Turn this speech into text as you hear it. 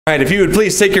All right, if you would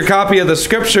please take your copy of the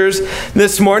scriptures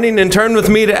this morning and turn with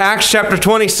me to Acts chapter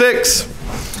 26.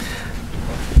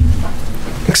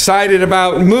 Excited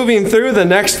about moving through the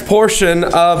next portion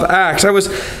of Acts. I was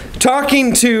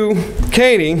talking to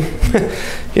Katie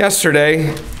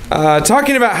yesterday,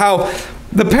 talking about how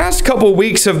the past couple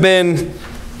weeks have been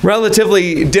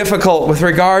relatively difficult with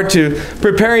regard to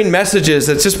preparing messages.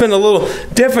 It's just been a little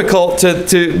difficult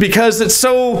to because it's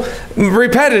so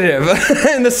repetitive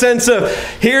in the sense of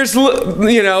here's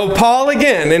Paul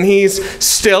again, and he's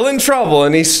still in trouble,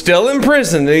 and he's still in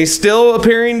prison, and he's still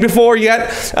appearing before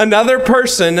yet another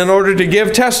person in order to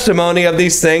give testimony of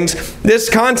these things. This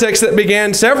context that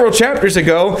began several chapters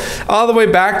ago, all the way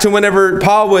back to whenever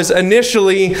Paul was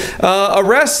initially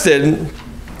arrested.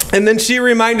 And then she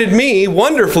reminded me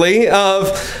wonderfully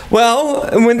of, well,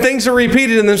 when things are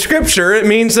repeated in the scripture, it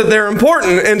means that they're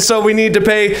important. And so we need to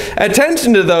pay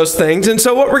attention to those things. And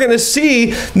so what we're going to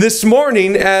see this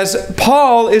morning as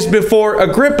Paul is before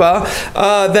Agrippa,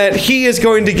 that he is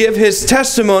going to give his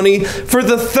testimony for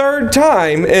the third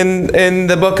time in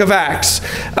the book of Acts.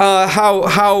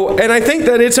 And I think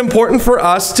that it's important for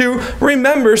us to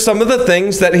remember some of the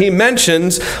things that he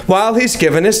mentions while he's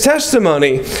given his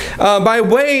testimony. By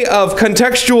way of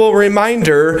contextual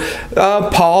reminder,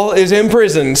 Paul is in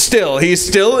prison still. He's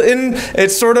still in,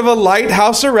 it's sort of a light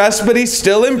house arrest, but he's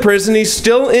still in prison. He's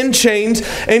still in chains,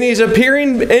 and he's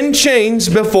appearing in chains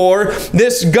before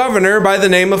this governor by the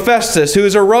name of Festus, who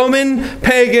is a Roman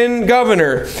pagan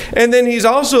governor. And then he's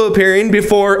also appearing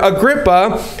before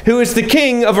Agrippa, who is the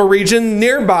king of a region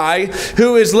nearby,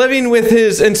 who is living with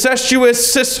his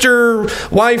incestuous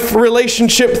sister-wife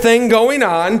relationship thing going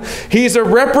on. He's a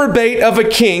reprobate of a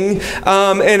king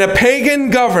and a pagan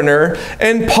governor,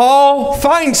 and Paul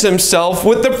finds himself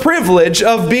with the privilege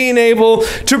of being able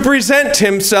to present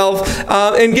himself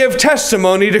and give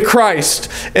testimony to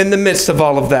Christ in the midst of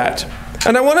all of that.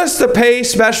 And I want us to pay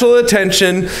special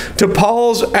attention to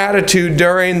Paul's attitude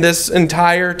during this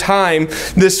entire time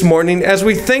this morning as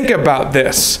we think about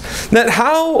this. That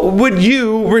how would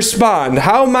you respond?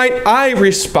 How might I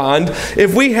respond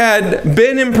if we had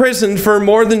been imprisoned for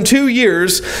more than 2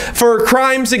 years for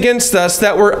crimes against us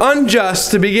that were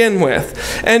unjust to begin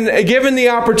with? And given the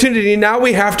opportunity, now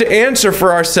we have to answer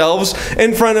for ourselves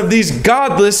in front of these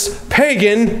godless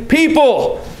pagan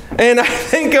people. And I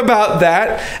think about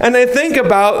that, and I think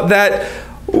about that,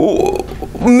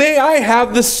 may I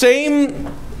have the same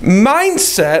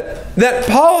mindset that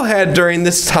Paul had during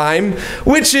this time,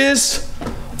 which is,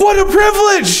 what a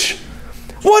privilege!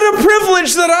 What a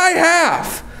privilege that I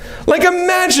have! Like,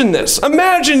 imagine this.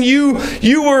 Imagine you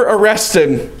were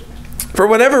arrested for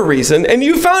whatever reason, and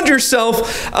you found yourself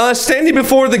standing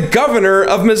before the governor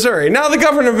of Missouri. Now, the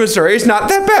governor of Missouri is not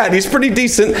that bad. He's pretty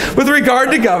decent with regard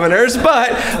to governors.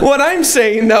 But what I'm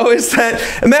saying, though, is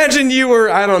that imagine you were,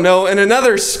 I don't know, in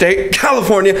another state,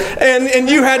 California, and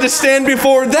you had to stand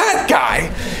before that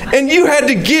guy. And you had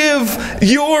to give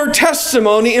your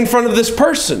testimony in front of this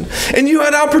person. And you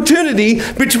had opportunity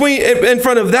in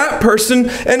front of that person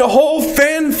and a whole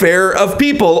fanfare of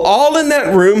people, all in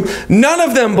that room, none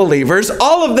of them believers,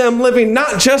 all of them living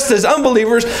not just as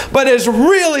unbelievers, but as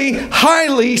really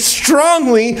highly,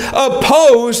 strongly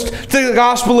opposed to the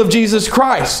gospel of Jesus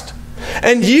Christ.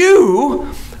 And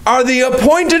you are the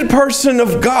appointed person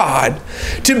of God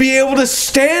to be able to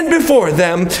stand before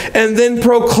them and then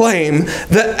proclaim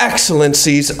the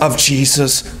excellencies of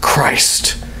Jesus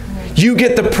Christ. You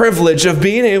get the privilege of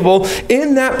being able,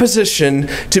 in that position,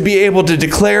 to be able to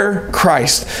declare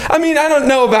Christ. I mean, I don't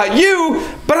know about you,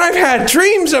 but I've had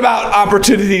dreams about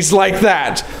opportunities like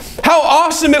that. How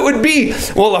awesome it would be.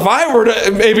 Well, if I were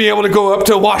to be able to go up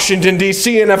to Washington,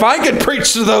 D.C., and if I could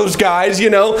preach to those guys,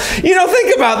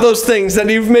 think about those things that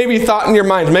you've maybe thought in your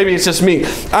mind. Maybe it's just me.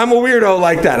 I'm a weirdo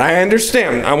like that. I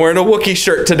understand. I'm wearing a Wookiee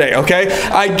shirt today, okay?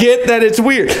 I get that it's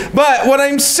weird. But what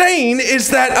I'm saying is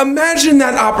that imagine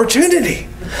that opportunity.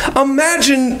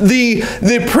 Imagine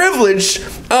the privilege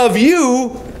of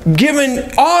you giving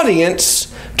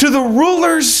audience to the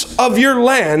rulers of your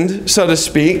land, so to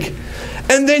speak,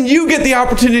 and then you get the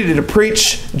opportunity to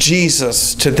preach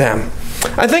Jesus to them.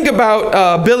 I think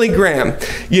about Billy Graham.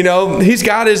 He's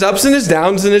got his ups and his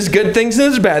downs and his good things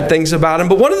and his bad things about him.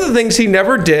 But one of the things he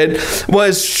never did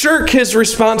was shirk his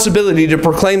responsibility to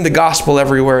proclaim the gospel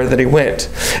everywhere that he went.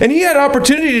 And he had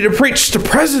opportunity to preach to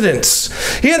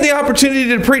presidents. He had the opportunity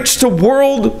to preach to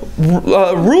world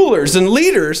rulers and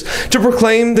leaders to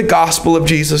proclaim the gospel of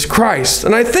Jesus Christ.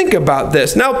 And I think about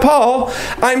this. Now, Paul,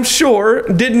 I'm sure,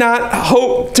 did not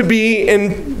hope to be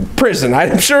in prison.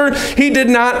 I'm sure he did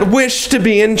not wish to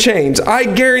be in chains. I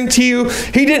guarantee you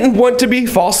he didn't want to be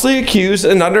falsely accused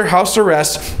and under house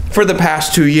arrest for the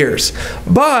past 2 years.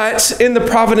 But in the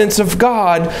providence of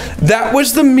God, that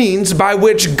was the means by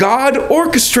which God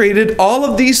orchestrated all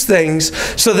of these things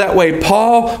so that way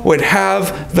Paul would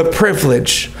have the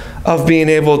privilege of being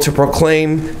able to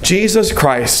proclaim Jesus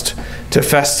Christ to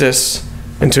Festus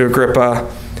and to Agrippa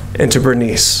and to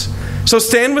Bernice. So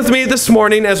stand with me this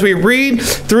morning as we read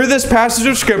through this passage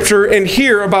of Scripture and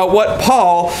hear about what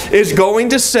Paul is going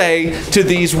to say to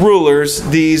these rulers,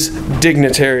 these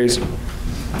dignitaries.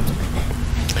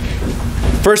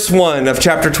 Verse 1 of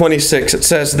chapter 26, it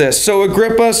says this, "So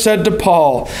Agrippa said to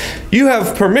Paul, 'You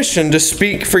have permission to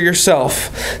speak for yourself.'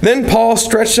 Then Paul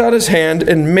stretched out his hand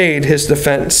and made his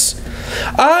defense.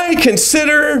 'I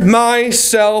consider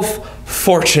myself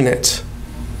fortunate.'"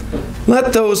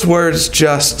 Let those words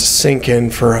just sink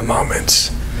in for a moment.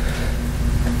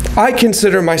 I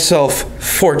consider myself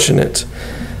fortunate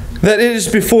that it is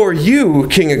before you,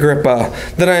 King Agrippa,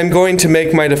 that I am going to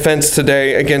make my defense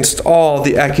today against all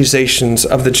the accusations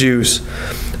of the Jews,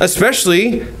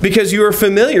 especially because you are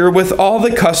familiar with all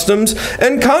the customs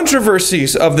and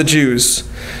controversies of the Jews.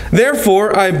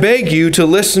 Therefore, I beg you to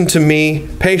listen to me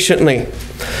patiently.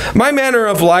 My manner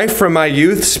of life from my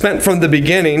youth, spent from the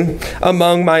beginning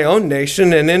among my own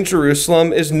nation and in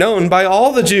Jerusalem, is known by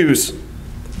all the Jews.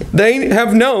 They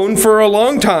have known for a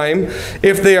long time,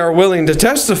 if they are willing to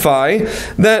testify,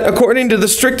 that according to the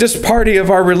strictest party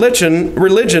of our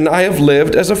religion, I have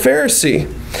lived as a Pharisee.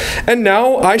 And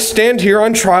now I stand here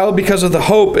on trial because of the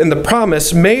hope and the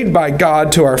promise made by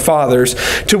God to our fathers,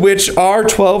 to which our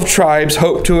 12 tribes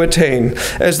hope to attain,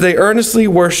 as they earnestly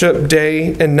worship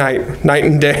day and night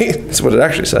and day. That's what it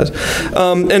actually says.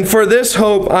 And for this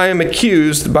hope I am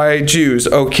accused by Jews,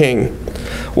 O King.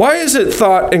 Why is it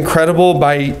thought incredible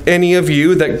by any of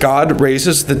you that God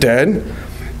raises the dead?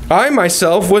 I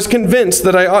myself was convinced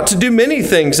that I ought to do many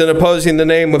things in opposing the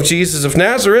name of Jesus of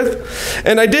Nazareth,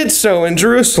 and I did so in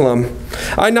Jerusalem.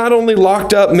 I not only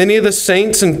locked up many of the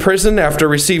saints in prison after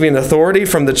receiving authority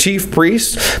from the chief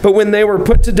priests, but when they were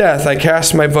put to death, I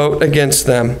cast my vote against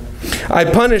them. I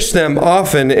punished them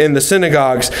often in the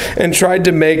synagogues and tried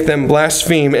to make them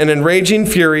blaspheme, and in raging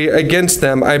fury against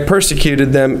them, I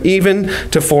persecuted them even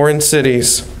to foreign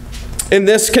cities. In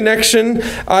this connection,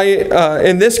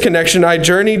 I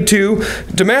journeyed to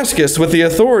Damascus with the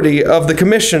authority of the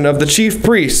commission of the chief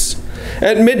priests.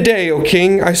 At midday, O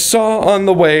King, I saw on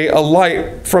the way a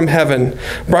light from heaven,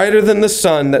 brighter than the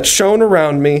sun, that shone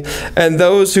around me and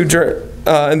those who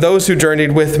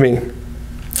journeyed with me.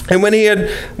 And when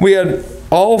we had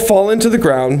all fallen to the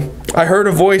ground, I heard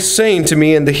a voice saying to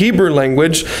me in the Hebrew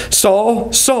language,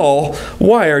 "Saul, Saul,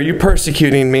 why are you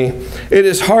persecuting me? It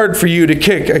is hard for you to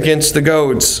kick against the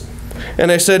goads."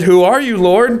 And I said, "Who are you,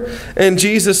 Lord?" And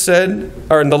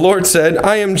the Lord said,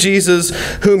 "I am Jesus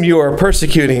whom you are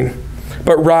persecuting.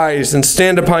 But rise and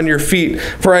stand upon your feet,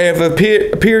 for I have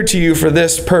appeared to you for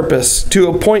this purpose, to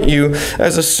appoint you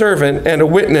as a servant and a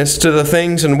witness to the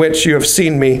things in which you have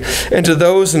seen me, and to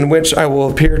those in which I will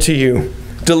appear to you,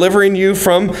 delivering you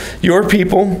from your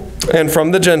people and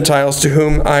from the Gentiles to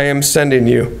whom I am sending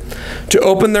you, to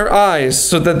open their eyes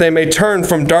so that they may turn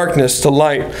from darkness to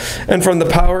light and from the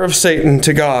power of Satan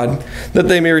to God, that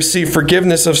they may receive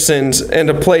forgiveness of sins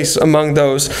and a place among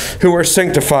those who are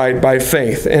sanctified by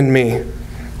faith in me.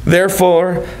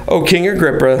 Therefore, O King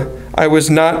Agrippa, I was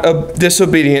not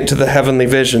disobedient to the heavenly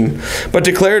vision, but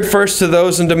declared first to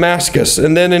those in Damascus,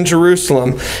 and then in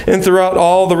Jerusalem, and throughout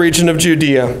all the region of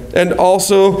Judea, and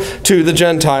also to the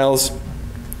Gentiles,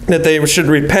 that they should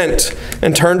repent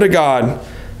and turn to God,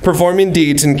 performing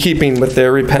deeds in keeping with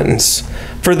their repentance.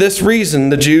 For this reason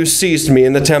the Jews seized me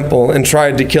in the temple and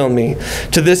tried to kill me.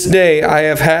 To this day I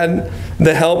have had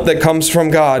the help that comes from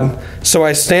God. So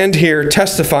I stand here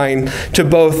testifying to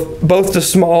both the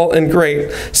small and great,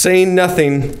 saying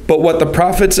nothing but what the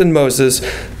prophets and Moses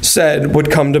said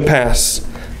would come to pass,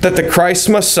 that the Christ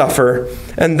must suffer,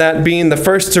 and that being the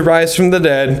first to rise from the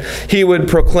dead, he would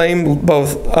proclaim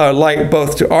light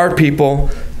both to our people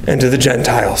and to the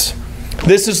Gentiles.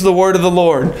 This is the word of the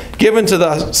Lord, given to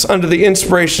us under the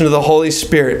inspiration of the Holy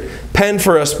Spirit, penned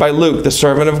for us by Luke, the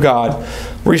servant of God.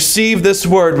 Receive this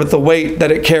word with the weight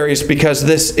that it carries, because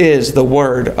this is the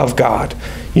word of God.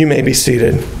 You may be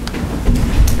seated.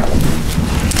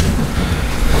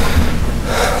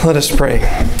 Let us pray.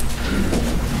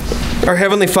 Our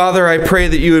Heavenly Father, I pray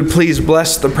that you would please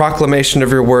bless the proclamation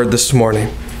of your word this morning.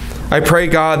 I pray,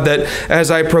 God, that as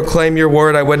I proclaim your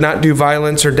word, I would not do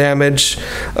violence or damage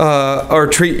or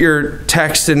treat your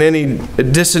text in any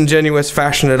disingenuous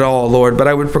fashion at all, Lord, but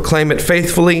I would proclaim it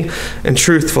faithfully and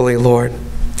truthfully, Lord.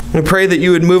 We pray that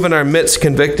you would move in our midst,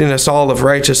 convicting us all of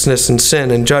righteousness and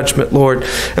sin and judgment, Lord.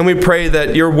 And we pray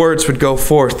that your words would go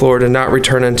forth, Lord, and not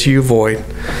return unto you void.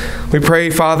 We pray,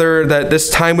 Father, that this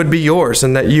time would be yours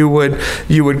and that you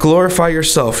would glorify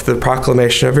yourself through the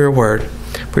proclamation of your word.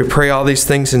 We pray all these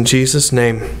things in Jesus'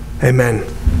 name. Amen.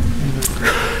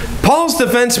 Paul's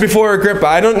defense before Agrippa,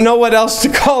 I don't know what else to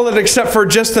call it except for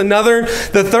just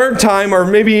the third time, or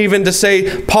maybe even to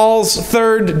say Paul's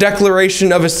third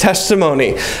declaration of his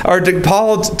testimony. Or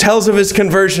Paul tells of his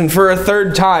conversion for a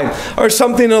third time, or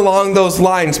something along those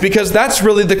lines, because that's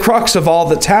really the crux of all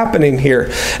that's happening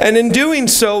here. And in doing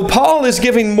so, Paul is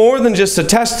giving more than just a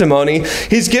testimony.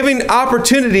 He's giving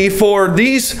opportunity for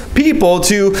these people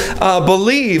to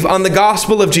believe on the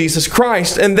gospel of Jesus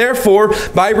Christ, and therefore,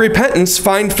 by repentance,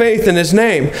 find faith in his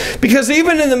name. Because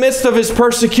even in the midst of his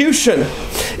persecution,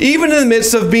 even in the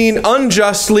midst of being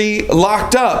unjustly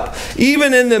locked up,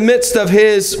 even in the midst of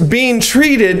his being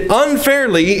treated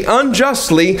unfairly,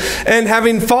 unjustly, and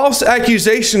having false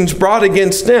accusations brought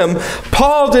against him,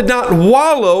 Paul did not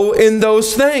wallow in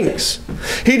those things.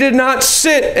 He did not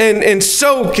sit and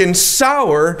soak and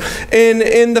sour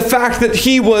in the fact that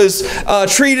he was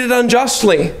treated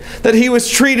unjustly, that he was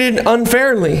treated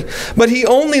unfairly. But he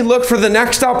only looked for the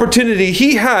next opportunity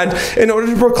he had in order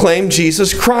to proclaim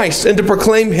Jesus Christ and to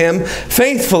proclaim him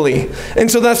faithfully.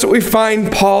 And so that's what we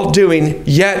find Paul doing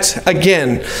yet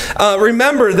again.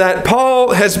 Remember that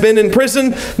Paul has been in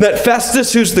prison, that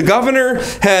Festus, who's the governor,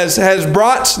 has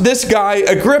brought this guy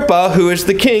Agrippa, who is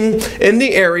the king in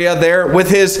the area there, with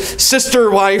his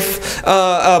sister wife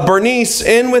Bernice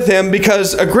in with him,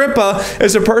 because Agrippa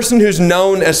is a person who's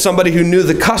known as somebody who knew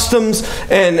the customs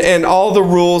and all the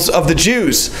rules of the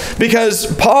Jews.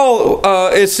 Because Paul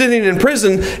is sitting in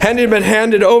prison, having been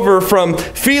handed over from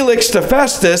Felix to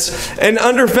Festus, and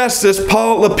under Festus,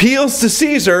 Paul appeals to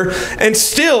Caesar, and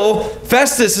still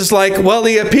Festus is like, well,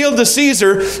 he appealed to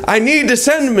Caesar, I need to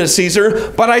send him to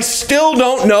Caesar, but I still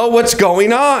don't know what's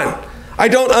going on. I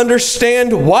don't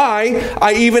understand why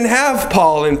I even have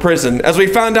Paul in prison. As we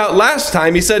found out last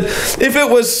time, he said if it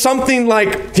was something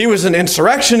like he was an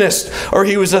insurrectionist, or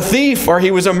he was a thief, or he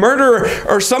was a murderer,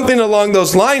 or something along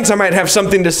those lines, I might have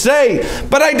something to say.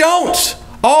 But I don't.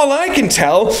 All I can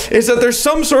tell is that there's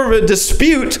some sort of a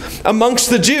dispute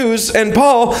amongst the Jews and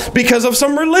Paul because of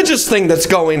some religious thing that's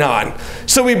going on.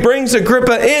 So he brings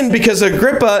Agrippa in because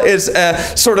Agrippa is a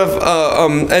sort of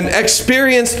an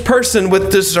experienced person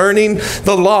with discerning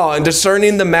the law and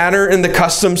discerning the manner and the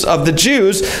customs of the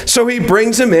Jews. So he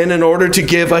brings him in order to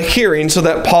give a hearing so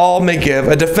that Paul may give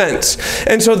a defense.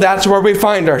 And so that's where we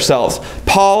find ourselves.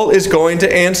 Paul is going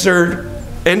to answer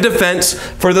in defense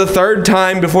for the third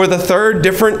time before the third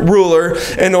different ruler,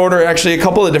 actually a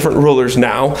couple of different rulers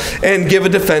now, and give a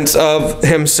defense of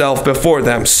himself before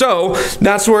them. So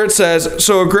that's where it says,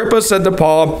 so Agrippa said to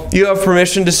Paul, you have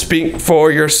permission to speak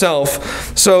for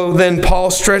yourself. So then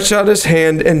Paul stretched out his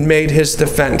hand and made his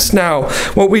defense. Now,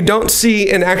 what we don't see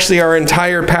in actually our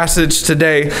entire passage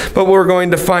today, but what we're going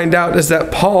to find out is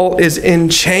that Paul is in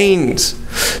chains.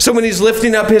 So when he's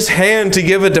lifting up his hand to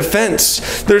give a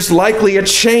defense, there's likely a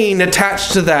chain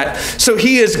attached to that. So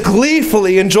he is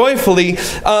gleefully and joyfully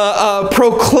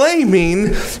proclaiming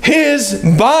his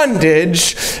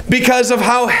bondage because of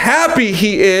how happy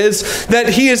he is that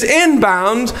he is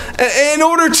inbound in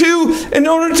order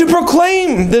to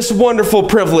proclaim this wonderful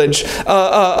privilege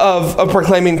of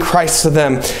proclaiming Christ to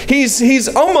them.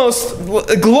 He's almost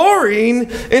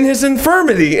glorying in his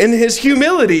infirmity, in his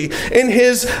humility, in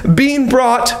his being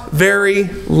brought very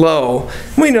low.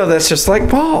 We know that's just like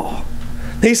Paul.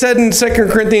 He said in 2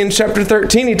 Corinthians chapter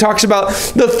 13, he talks about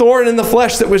the thorn in the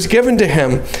flesh that was given to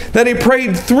him, that he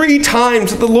prayed 3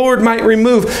 times that the Lord might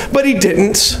remove, but he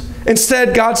didn't.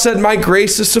 Instead, God said, my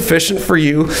grace is sufficient for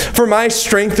you, for my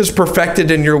strength is perfected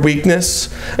in your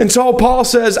weakness. And so Paul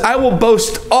says, I will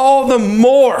boast all the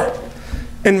more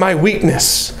in my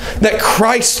weakness, that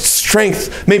Christ's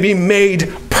strength may be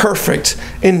made perfect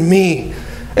in me.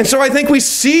 And so I think we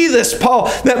see this,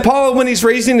 that Paul, when he's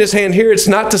raising his hand here, it's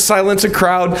not to silence a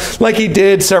crowd like he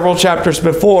did several chapters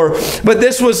before, but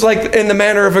this was like in the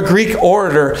manner of a Greek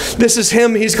orator. This is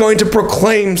him, he's going to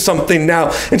proclaim something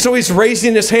now. And so he's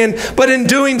raising his hand, but in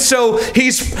doing so,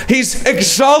 he's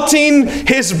exalting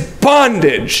his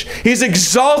bondage. He's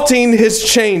exalting his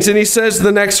chains. And he says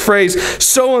the next phrase,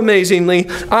 so amazingly,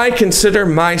 I consider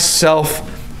myself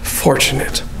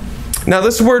fortunate. Now,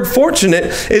 this word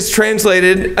fortunate is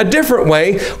translated a different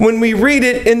way when we read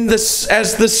it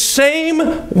as the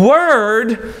same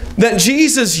word that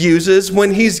Jesus uses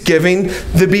when he's giving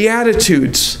the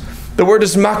Beatitudes. The word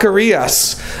is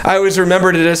makarios. I always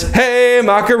remembered it as, hey,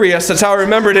 makarios. That's how I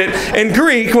remembered it in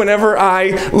Greek whenever I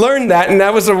learned that. And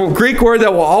that was a Greek word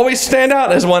that will always stand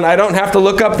out as one I don't have to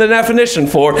look up the definition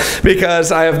for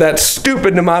because I have that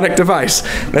stupid mnemonic device.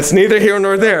 That's neither here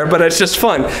nor there, but it's just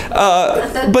fun.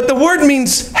 But the word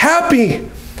means happy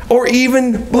or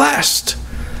even blessed.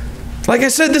 Like I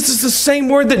said, this is the same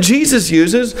word that Jesus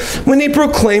uses when he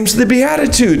proclaims the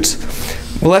Beatitudes.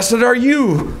 Blessed are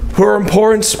you who are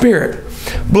poor in spirit.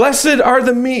 Blessed are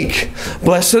the meek.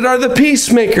 Blessed are the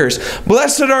peacemakers.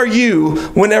 Blessed are you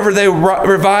whenever they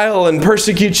revile and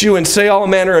persecute you and say all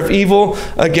manner of evil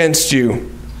against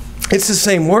you. It's the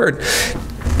same word.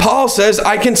 Paul says,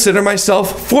 I consider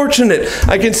myself fortunate.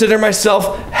 I consider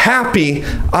myself happy.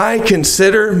 I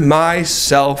consider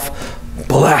myself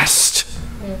blessed.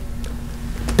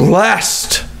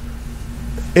 Blessed.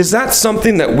 Is that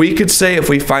something that we could say if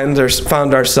we found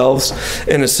ourselves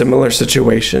in a similar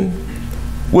situation?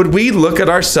 Would we look at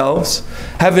ourselves,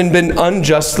 having been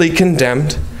unjustly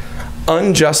condemned,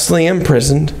 unjustly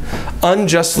imprisoned,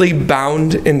 unjustly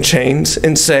bound in chains,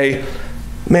 and say,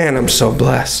 man, I'm so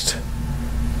blessed?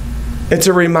 It's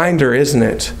a reminder, isn't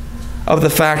it, of the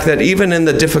fact that even in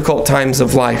the difficult times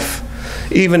of life,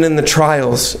 even in the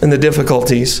trials and the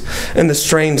difficulties and the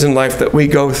strains in life that we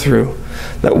go through,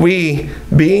 that we,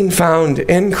 being found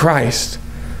in Christ,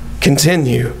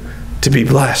 continue to be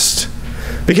blessed.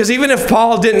 Because even if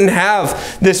Paul didn't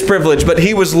have this privilege, but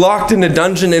he was locked in a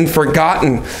dungeon and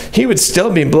forgotten, he would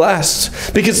still be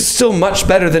blessed because it's still much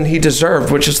better than he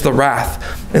deserved, which is the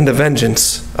wrath and the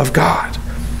vengeance of God.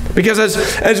 Because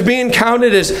as being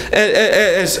counted as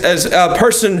a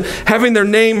person having their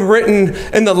name written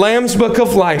in the Lamb's Book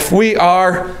of Life, we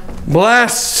are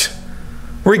blessed,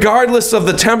 regardless of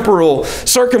the temporal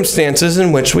circumstances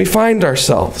in which we find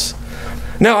ourselves.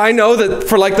 Now, I know that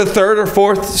for like the third or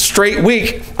fourth straight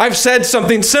week, I've said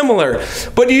something similar.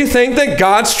 But do you think that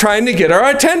God's trying to get our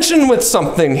attention with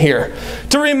something here?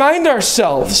 To remind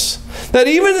ourselves that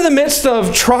even in the midst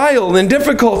of trial and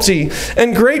difficulty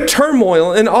and great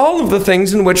turmoil and all of the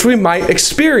things in which we might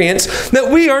experience,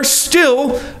 that we are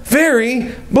still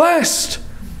very blessed.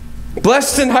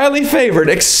 Blessed and highly favored,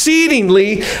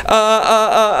 exceedingly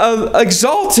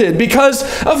exalted because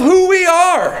of who we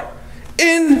are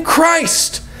in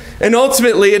Christ. And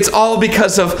ultimately, it's all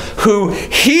because of who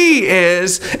He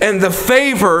is and the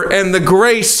favor and the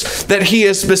grace that He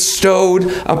has bestowed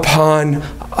upon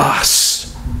us.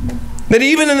 That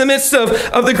even in the midst of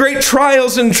the great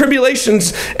trials and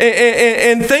tribulations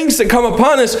and things that come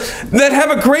upon us that have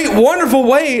a great, wonderful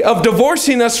way of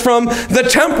divorcing us from the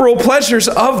temporal pleasures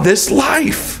of this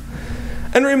life.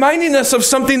 And reminding us of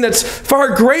something that's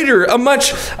far greater, a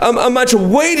much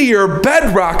weightier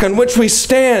bedrock on which we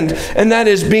stand, and that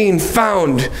is being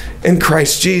found in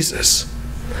Christ Jesus.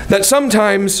 That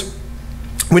sometimes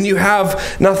when you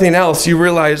have nothing else, you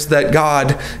realize that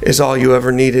God is all you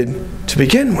ever needed to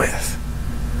begin with.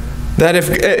 That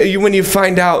when you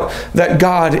find out that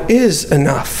God is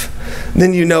enough,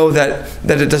 then you know that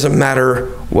it doesn't matter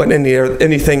what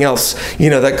anything else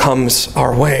that comes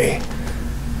our way.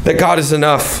 That God is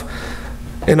enough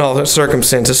in all the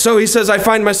circumstances. So he says, I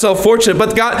find myself fortunate.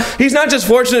 But God, He's not just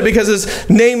fortunate because His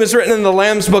name is written in the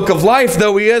Lamb's Book of Life,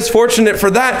 though He is fortunate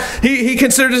for that. He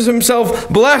considers Himself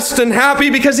blessed and happy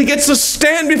because He gets to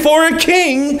stand before a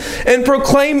king and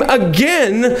proclaim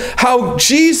again how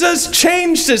Jesus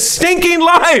changed his stinking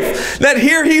life. That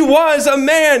here he was, a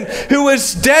man who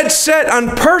was dead set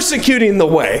on persecuting the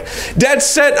way, dead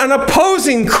set on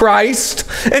opposing Christ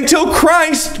until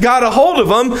Christ got a hold of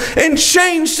him and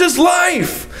changed his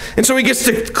life. And so he gets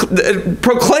to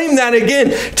proclaim that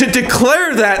again, to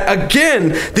declare that again,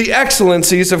 the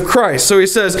excellencies of Christ. So he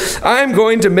says, I'm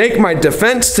going to make my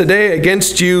defense today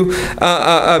against you,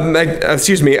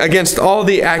 against all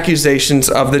the accusations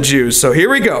of the Jews. So here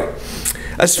we go.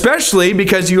 Especially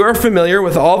because you are familiar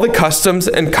with all the customs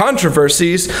and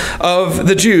controversies of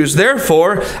the Jews.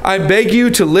 Therefore, I beg you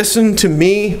to listen to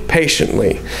me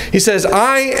patiently. He says,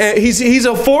 he's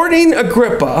affording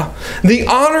Agrippa the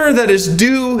honor that is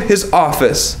due his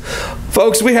office.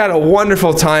 Folks, we had a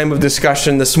wonderful time of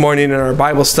discussion this morning in our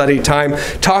Bible study time,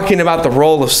 talking about the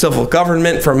role of civil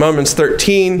government from Romans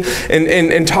 13,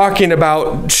 and talking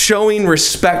about showing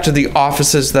respect to the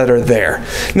offices that are there.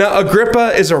 Now,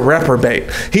 Agrippa is a reprobate.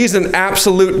 He's an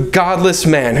absolute godless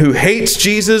man who hates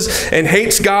Jesus and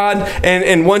hates God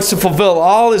and wants to fulfill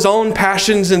all his own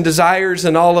passions and desires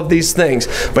and all of these things.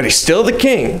 But he's still the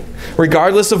king,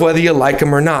 regardless of whether you like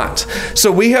him or not.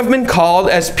 So we have been called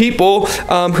as people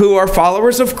who are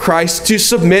followers of Christ to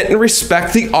submit and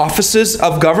respect the offices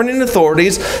of governing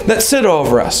authorities that sit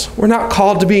over us. We're not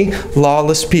called to be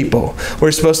lawless people.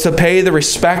 We're supposed to pay the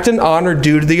respect and honor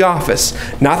due to the office.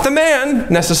 Not the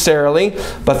man, necessarily,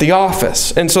 but the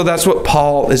office. And so that's what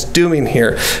Paul is doing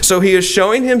here. So he is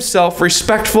showing himself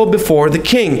respectful before the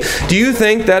king. Do you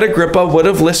think that Agrippa would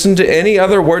have listened to any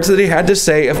other words that he had to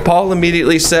say if Paul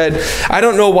immediately said, I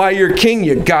don't know why you're king,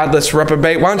 you godless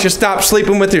reprobate. Why don't you stop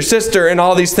sleeping with your sister and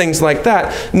all these things like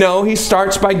that? No, he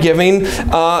starts by giving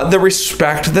the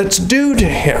respect that's due to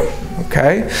him.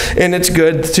 Okay? And it's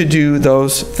good to do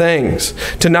those things.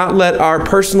 To not let our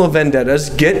personal vendettas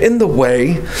get in the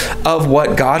way of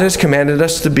what God has commanded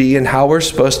us to be and how we're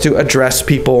supposed to address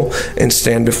people and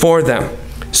stand before them.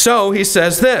 So he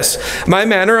says this, my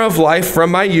manner of life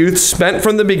from my youth, spent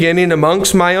from the beginning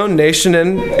amongst my own nation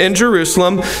in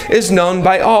Jerusalem, is known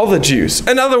by all the Jews.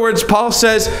 In other words, Paul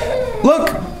says,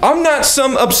 look, I'm not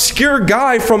some obscure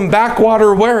guy from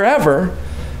backwater wherever.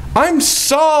 I'm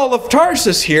Saul of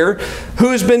Tarsus here,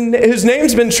 whose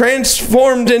name's been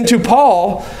transformed into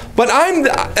Paul, but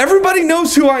everybody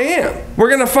knows who I am. We're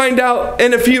going to find out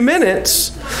in a few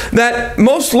minutes that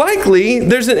most likely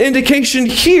there's an indication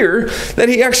here that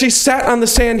he actually sat on the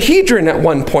Sanhedrin at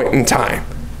one point in time.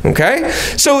 Okay?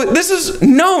 So this is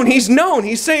known. He's known.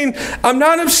 He's saying, I'm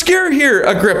not obscure here,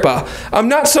 Agrippa. I'm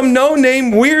not some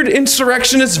no-name weird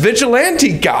insurrectionist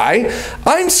vigilante guy.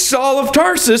 I'm Saul of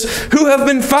Tarsus, who have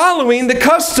been following the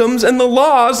customs and the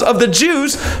laws of the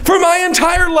Jews for my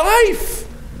entire life.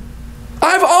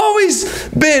 I've always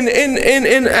been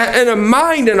in a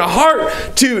mind and a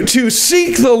heart to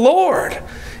seek the Lord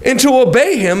and to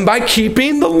obey him by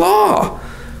keeping the law.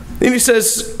 And he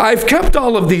says, I've kept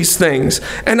all of these things,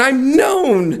 and I'm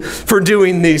known for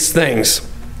doing these things.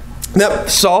 Now,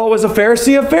 Saul was a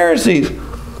Pharisee of Pharisees.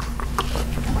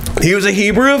 He was a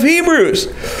Hebrew of Hebrews.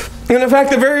 And in fact,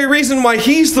 the very reason why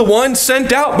he's the one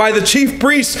sent out by the chief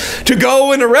priests to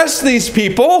go and arrest these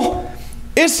people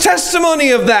is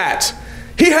testimony of that.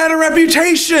 He had a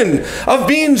reputation of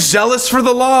being zealous for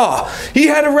the law. He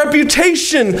had a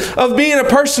reputation of being a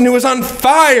person who was on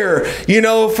fire,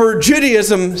 for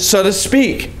Judaism, so to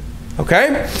speak.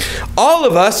 Okay? All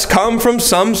of us come from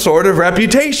some sort of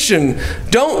reputation,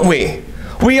 don't we?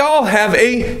 We all have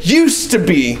a used to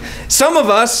be. Some of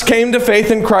us came to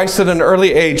faith in Christ at an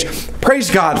early age.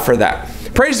 Praise God for that.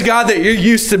 Praise God that your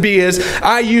used to be is,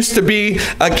 I used to be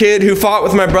a kid who fought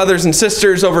with my brothers and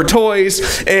sisters over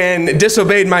toys and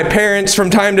disobeyed my parents from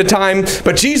time to time,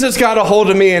 but Jesus got a hold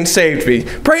of me and saved me.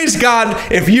 Praise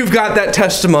God if you've got that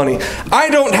testimony. I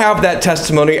don't have that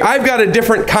testimony. I've got a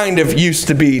different kind of used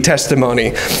to be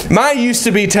testimony. My used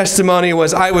to be testimony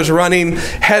was I was running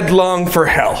headlong for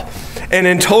hell and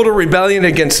in total rebellion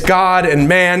against God and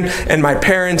man and my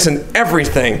parents and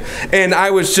everything. And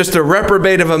I was just a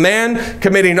reprobate of a man,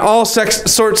 committing all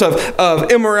sorts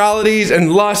of immoralities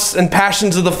and lusts and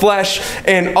passions of the flesh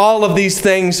and all of these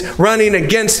things, running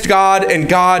against God, and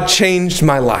God changed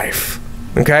my life.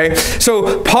 Okay?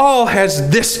 So Paul has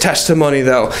this testimony,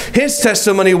 though. His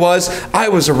testimony was, I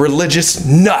was a religious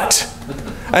nut.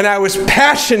 And I was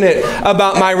passionate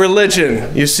about my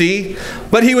religion, you see?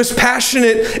 But he was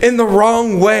passionate in the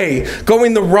wrong way,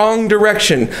 going the wrong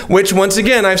direction, which once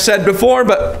again, I've said before,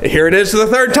 but here it is the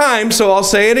third time, so I'll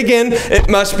say it again. It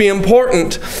must be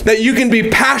important that you can be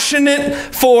passionate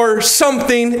for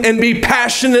something and be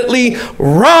passionately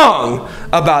wrong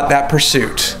about that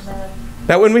pursuit.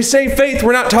 That when we say faith,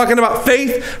 we're not talking about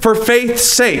faith for faith's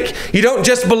sake. You don't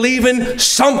just believe in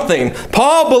something.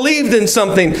 Paul believed in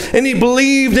something, and he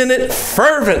believed in it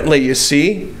fervently, you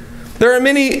see. There are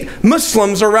many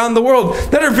Muslims around the world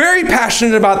that are very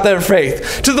passionate about their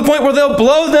faith, to the point where they'll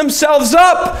blow themselves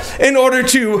up in order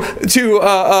to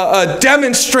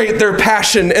demonstrate their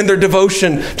passion and their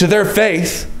devotion to their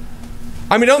faith.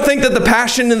 I mean, don't think that the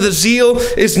passion and the zeal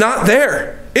is not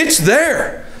there. It's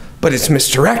there, but it's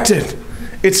misdirected.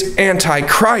 It's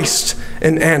anti-Christ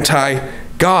and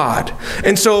anti-God.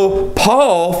 And so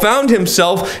Paul found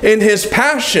himself in his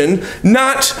passion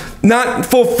not not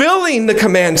fulfilling the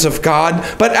commands of God,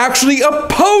 but actually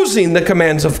opposing the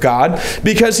commands of God,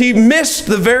 because he missed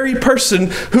the very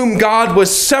person whom God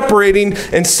was separating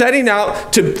and setting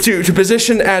out to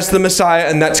position as the Messiah,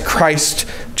 and that's Christ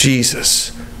Jesus.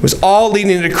 It was all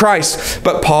leading to Christ,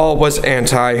 but Paul was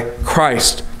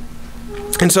anti-Christ.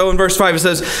 And so in verse 5 it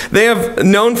says, they have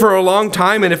known for a long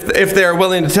time, and if they are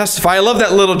willing to testify. I love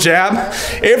that little jab.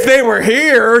 If they were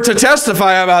here to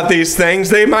testify about these things,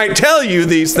 they might tell you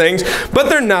these things, but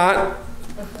they're not.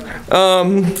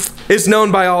 Is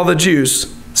known by all the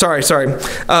Jews.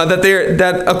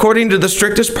 That according to the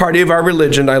strictest party of our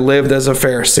religion, I lived as a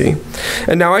Pharisee.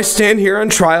 And now I stand here on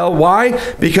trial. Why?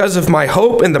 Because of my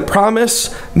hope in the promise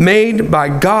made by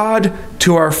God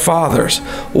to our fathers.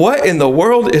 What in the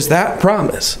world is that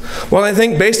promise? Well, I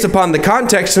think based upon the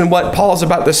context and what Paul's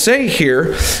about to say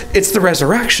here, it's the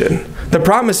resurrection. The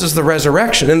promise is the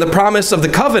resurrection, and the promise of the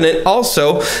covenant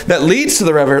also that leads to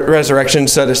the resurrection,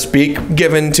 so to speak,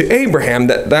 given to Abraham,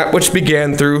 that which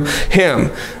began through him.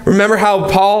 Remember how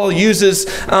Paul uses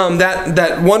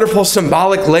that wonderful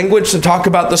symbolic language to talk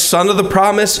about the son of the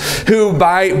promise, who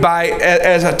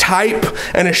as a type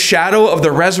and a shadow of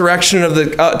the resurrection of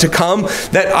the to come,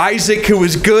 that Isaac, who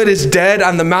was good as dead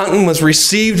on the mountain, was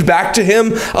received back to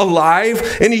him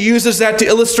alive. And he uses that to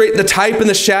illustrate the type and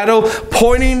the shadow,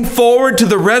 pointing forward to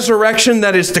the resurrection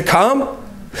that is to come.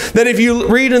 That if you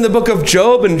read in the book of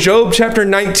Job, in Job chapter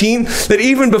 19, that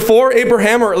even before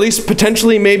Abraham, or at least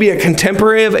potentially maybe a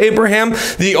contemporary of Abraham,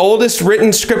 the oldest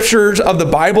written scriptures of the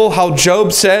Bible, how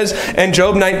Job says in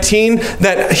Job 19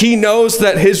 that he knows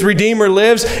that his Redeemer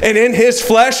lives, and in his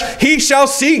flesh he shall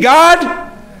see God.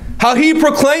 How he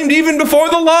proclaimed even before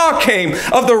the law came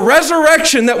of the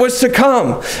resurrection that was to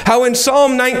come. How in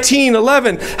Psalm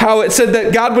 19:11, how it said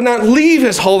that God would not leave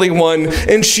his Holy One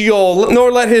in Sheol,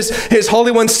 nor let his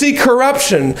Holy One see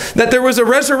corruption. That there was a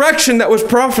resurrection that was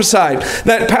prophesied.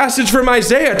 That passage from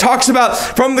Isaiah talks about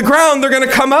from the ground they're going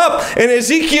to come up. And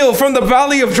Ezekiel from the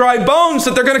valley of dry bones,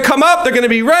 that they're going to come up, they're going to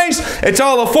be raised. It's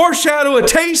all a foreshadow, a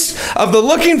taste of the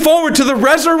looking forward to the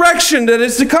resurrection that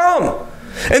is to come.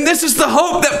 And this is the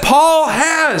hope that Paul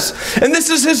has. And this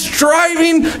is his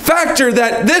driving factor,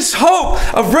 that this hope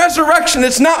of resurrection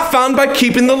is not found by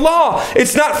keeping the law.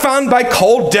 It's not found by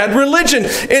cold, dead religion.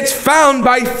 It's found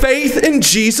by faith in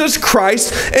Jesus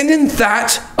Christ and in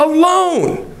that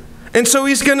alone. And so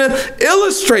he's going to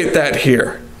illustrate that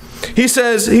here. He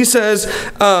says,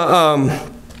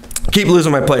 keep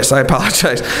losing my place, I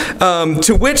apologize.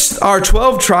 To which our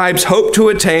 12 tribes hope to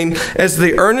attain as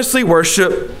they earnestly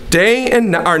worship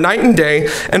night and day.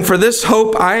 And for this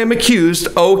hope I am accused,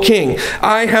 O King.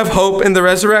 I have hope in the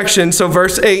resurrection. So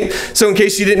verse 8, so in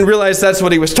case you didn't realize that's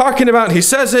what he was talking about, he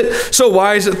says it. So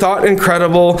why is it thought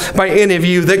incredible by any of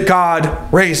you that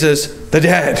God raises the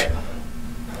dead?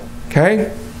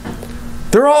 Okay?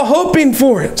 They're all hoping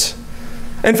for it.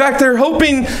 In fact, they're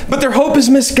hoping, but their hope is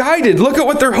misguided. Look at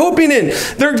what they're hoping in.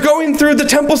 They're going through the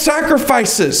temple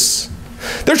sacrifices.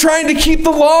 They're trying to keep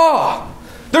the law.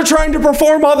 They're trying to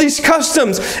perform all these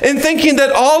customs and thinking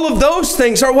that all of those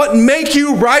things are what make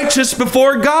you righteous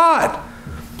before God.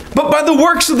 But by the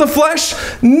works of the flesh,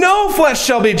 no flesh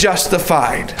shall be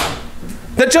justified.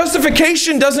 That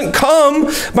justification doesn't come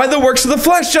by the works of the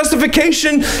flesh.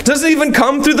 Justification doesn't even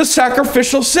come through the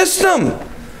sacrificial system.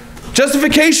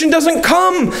 Justification doesn't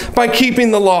come by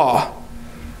keeping the law.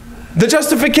 The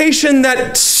justification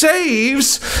that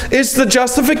saves is the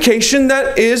justification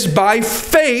that is by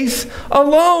faith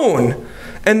alone.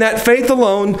 And that faith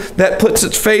alone that puts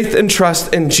its faith and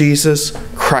trust in Jesus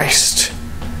Christ.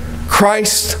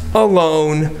 Christ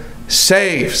alone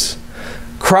saves.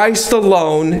 Christ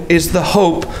alone is the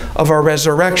hope of our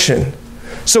resurrection.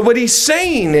 So what he's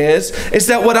saying is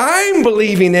that what I'm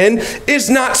believing in is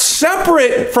not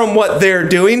separate from what they're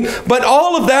doing, but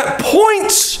all of that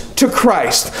points to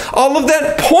Christ. All of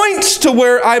that points to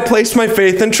where I place my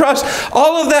faith and trust.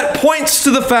 All of that points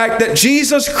to the fact that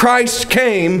Jesus Christ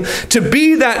came to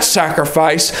be that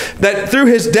sacrifice, that through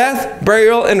his death,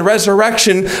 burial, and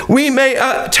resurrection, we may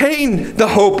attain the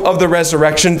hope of the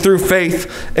resurrection through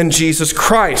faith in Jesus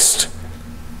Christ.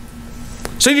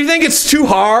 So do you think it's too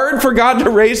hard for God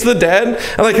to raise the dead?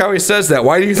 I like how he says that.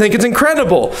 Why do you think it's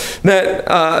incredible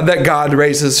that God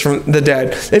raises from the dead?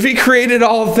 If he created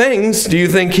all things, do you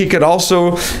think he could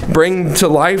also bring to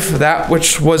life that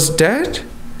which was dead?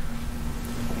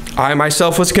 I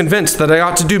myself was convinced that I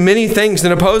ought to do many things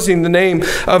in opposing the name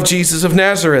of Jesus of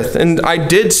Nazareth, and I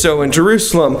did so in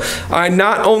Jerusalem. I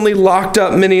not only locked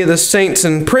up many of the saints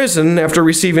in prison after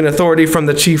receiving authority from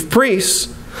the chief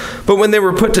priests, But when they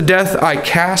were put to death, I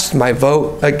cast my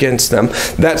vote against them.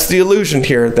 That's the illusion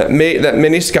here, that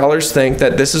many scholars think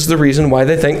that this is the reason why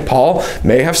they think Paul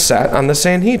may have sat on the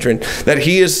Sanhedrin. That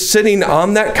he is sitting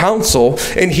on that council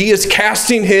and he is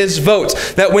casting his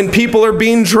votes. That when people are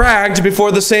being dragged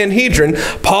before the Sanhedrin,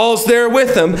 Paul's there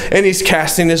with them and he's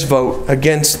casting his vote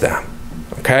against them.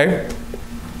 Okay?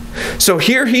 So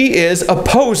here he is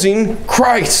opposing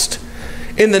Christ.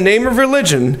 In the name of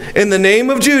religion, in the name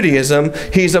of Judaism,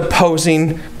 he's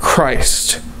opposing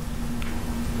Christ.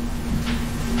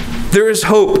 There is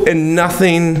hope in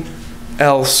nothing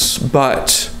else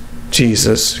but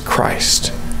Jesus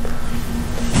Christ.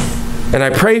 And I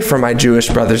pray for my Jewish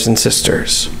brothers and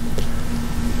sisters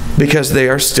because they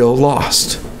are still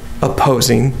lost,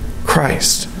 opposing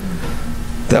Christ.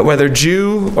 That whether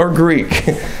Jew or Greek,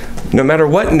 no matter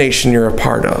what nation you're a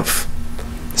part of,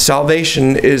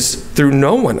 salvation is through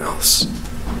no one else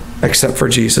except for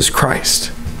Jesus Christ.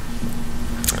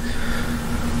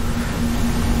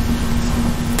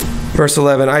 Verse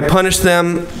 11, I punished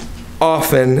them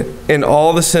often in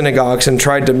all the synagogues and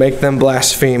tried to make them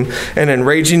blaspheme. And in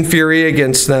raging fury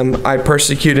against them, I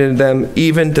persecuted them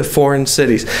even to foreign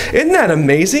cities. Isn't that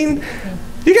amazing?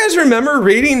 You guys remember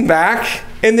reading back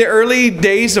in the early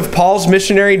days of Paul's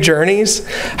missionary journeys,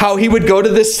 how he would go to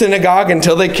this synagogue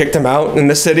until they kicked him out in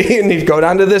the city, and he'd go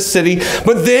down to this city.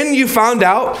 But then you found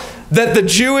out that the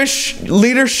Jewish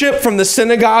leadership from the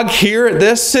synagogue here at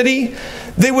this city,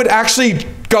 they would actually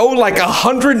go like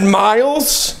 100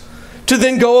 miles to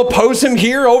then go oppose him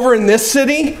here over in this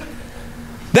city.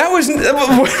 That was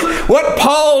what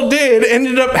Paul did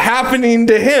ended up happening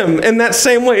to him in that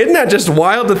same way. Isn't that just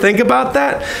wild to think about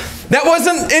that? That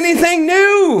wasn't anything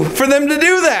new for them to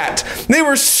do that. They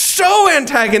were so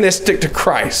antagonistic to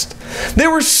Christ. They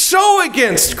were so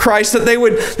against Christ that they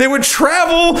would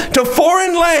travel to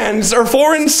foreign lands or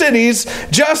foreign cities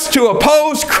just to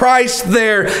oppose Christ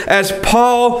there, as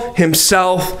Paul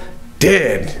himself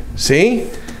did. See?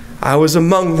 I was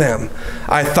among them.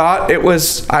 I thought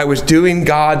I was doing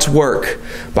God's work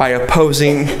by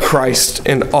opposing Christ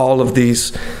in all of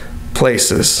these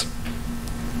places.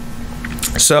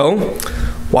 So,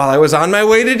 while I was on my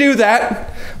way to do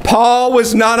that, Paul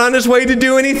was not on his way to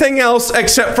do anything else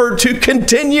except for to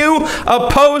continue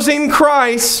opposing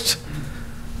Christ.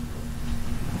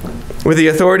 With the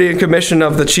authority and commission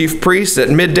of the chief priest, at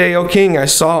midday, O king, I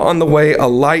saw on the way a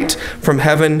light from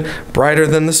heaven brighter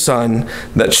than the sun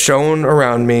that shone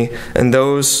around me and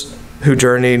those who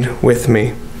journeyed with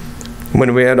me.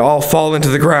 When we had all fallen to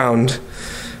the ground,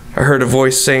 I heard a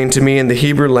voice saying to me in the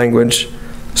Hebrew language,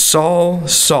 Saul,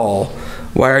 Saul,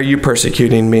 why are you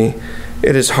persecuting me?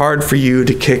 It is hard for you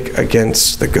to kick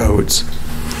against the goads.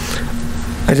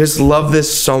 I just love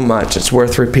this so much. It's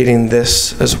worth repeating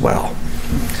this as well.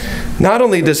 Not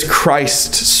only does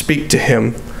Christ speak to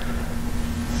him,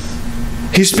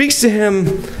 he speaks to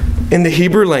him in the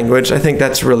Hebrew language. I think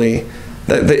that's really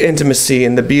the intimacy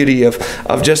and the beauty of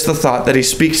just the thought that he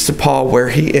speaks to Paul where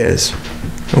he is.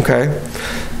 Okay?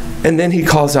 And then he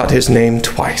calls out his name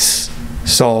twice.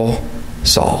 Saul,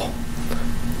 Saul.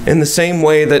 In the same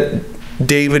way that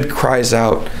David cries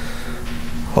out,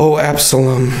 Oh,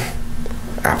 Absalom,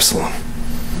 Absalom.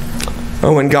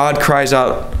 Oh, when God cries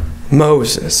out,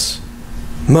 Moses,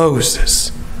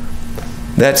 Moses.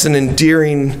 That's an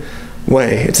endearing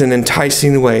way. It's an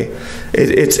enticing way.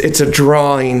 It's a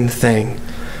drawing thing.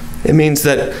 It means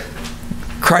that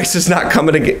Christ is not come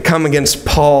against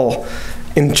Paul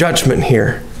in judgment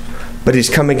here, but he's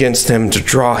come against him to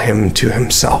draw him to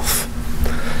himself.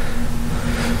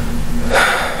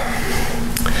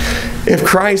 If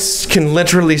Christ can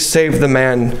literally save the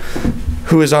man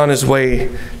who is on his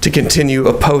way to continue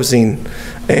opposing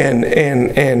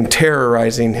and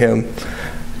terrorizing him,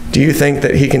 do you think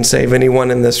that he can save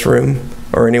anyone in this room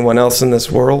or anyone else in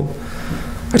this world?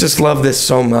 I just love this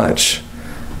so much,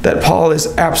 that Paul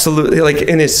is absolutely, like,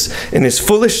 in his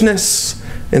foolishness,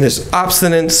 in his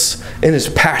obstinance, in his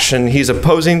passion, he's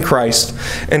opposing Christ,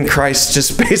 and Christ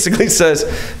just basically says,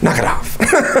 knock it off.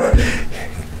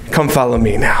 Come follow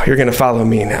me now. You're going to follow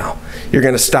me now. You're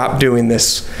going to stop doing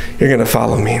this. You're going to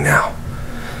follow me now.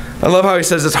 I love how he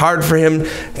says it's hard for him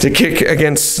to kick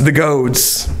against the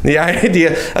goads. The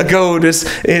idea, a goad is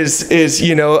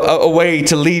a way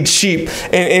to lead sheep.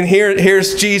 And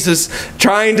here's Jesus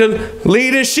trying to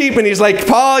lead his sheep, and he's like,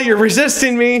 Paul, you're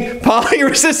resisting me. Paul, you're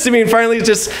resisting me. And finally it's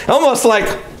just almost like,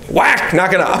 whack,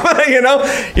 knock it off.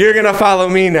 You're going to follow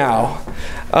me now.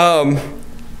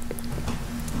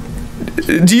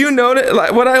 Do you notice,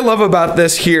 what I love about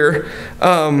this here,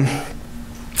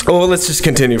 let's just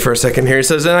continue for a second here. It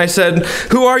says, and I said,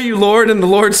 who are you, Lord? And the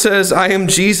Lord says, I am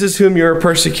Jesus whom you are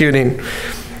persecuting.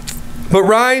 But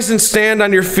rise and stand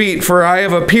on your feet, for I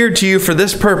have appeared to you for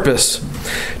this purpose,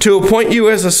 to appoint you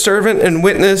as a servant and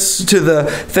witness to the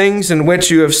things in which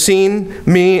you have seen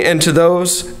me, and to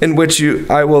those in which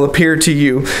I will appear to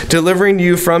you, delivering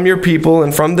you from your people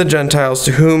and from the Gentiles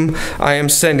to whom I am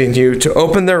sending you, to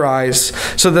open their eyes,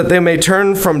 so that they may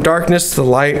turn from darkness to the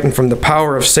light and from the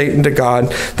power of Satan to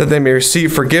God, that they may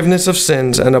receive forgiveness of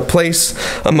sins and a place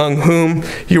among whom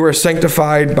you are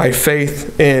sanctified by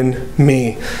faith in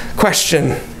me. Question.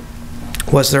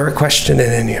 Was there a question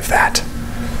in any of that?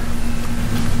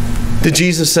 Did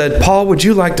Jesus said, Paul, would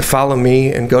you like to follow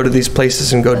me and go to these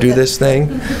places and go do this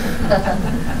thing?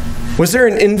 Was there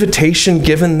an invitation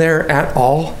given there at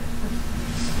all?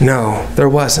 No, there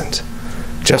wasn't.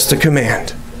 Just a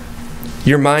command.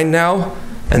 You're mine now,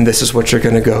 and this is what you're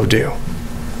going to go do.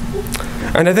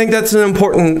 And I think that's an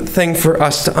important thing for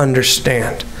us to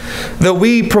understand. Though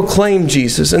we proclaim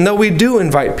Jesus, and though we do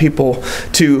invite people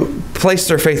to place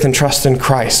their faith and trust in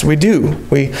Christ, we do.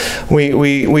 We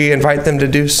invite them to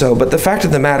do so. But the fact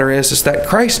of the matter is that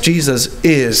Christ Jesus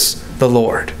is the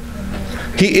Lord.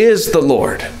 He is the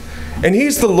Lord. And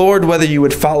He's the Lord whether you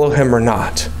would follow Him or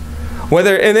not.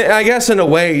 And I guess in a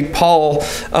way, Paul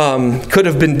could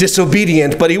have been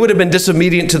disobedient, but he would have been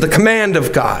disobedient to the command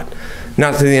of God,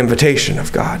 not to the invitation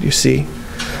of God, you see.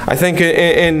 I think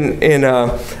in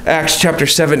Acts chapter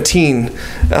 17,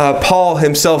 Paul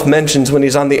himself mentions when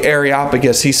he's on the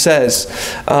Areopagus, he says,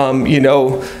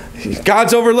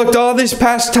 God's overlooked all these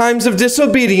past times of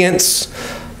disobedience,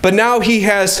 but now He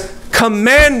has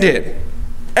commanded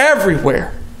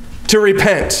everywhere to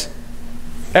repent.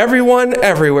 Everyone,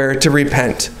 everywhere to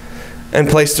repent and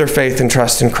place their faith and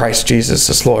trust in Christ Jesus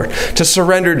as Lord, to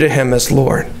surrender to Him as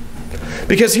Lord.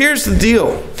 Because here's the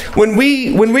deal. When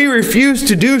we refuse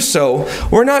to do so,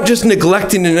 we're not just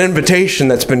neglecting an invitation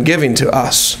that's been given to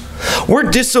us. We're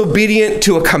disobedient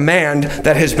to a command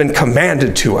that has been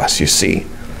commanded to us, you see.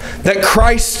 That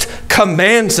Christ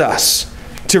commands us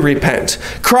to repent.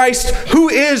 Christ, who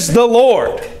is the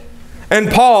Lord. And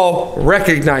Paul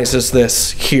recognizes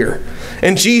this here.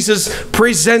 And Jesus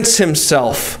presents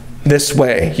Himself this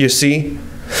way, you see.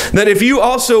 That if you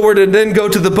also were to then go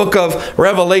to the book of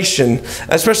Revelation,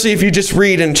 especially if you just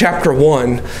read in chapter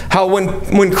 1, how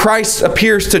when Christ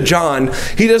appears to John,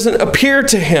 He doesn't appear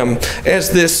to him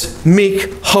as this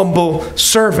meek, humble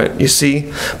servant, you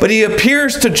see. But He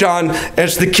appears to John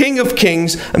as the King of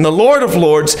Kings and the Lord of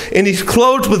Lords, and He's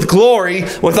clothed with glory,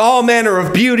 with all manner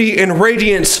of beauty and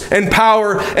radiance and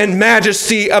power and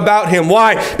majesty about Him.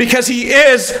 Why? Because He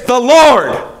is the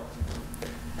Lord.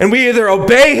 And we either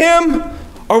obey Him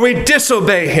or we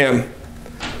disobey Him.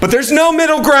 But there's no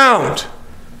middle ground.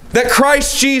 That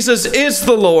Christ Jesus is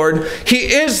the Lord,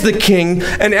 He is the King,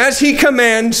 and as He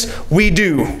commands, we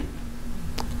do.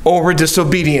 Or we're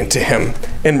disobedient to Him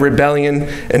in rebellion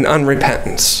and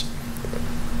unrepentance.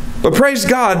 But praise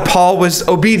God, Paul was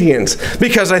obedient,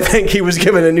 because I think he was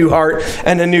given a new heart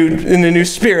and a new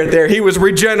spirit there. He was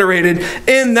regenerated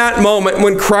in that moment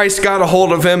when Christ got a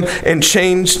hold of him and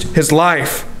changed his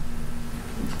life.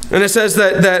 And it says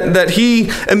that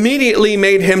He immediately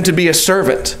made him to be a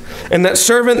servant. And that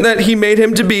servant that He made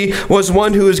him to be was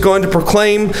one who is going to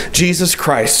proclaim Jesus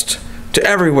Christ to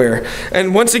everywhere.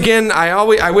 And once again, I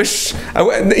always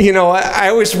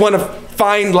want to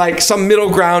find like some middle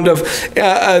ground of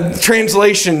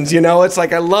translations. It's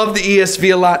like I love the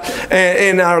ESV a lot,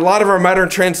 and a lot of our modern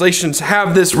translations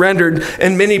have this rendered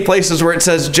in many places where it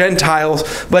says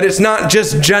Gentiles, but it's not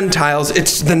just Gentiles,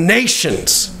 it's the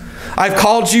nations. I've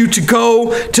called you to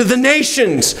go to the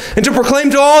nations and to proclaim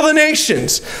to all the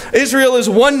nations. Israel is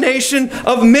one nation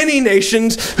of many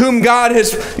nations whom God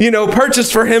has,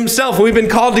 purchased for Himself. We've been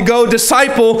called to go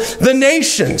disciple the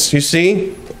nations, you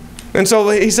see. And so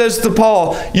He says to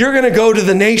Paul, you're going to go to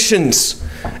the nations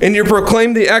and you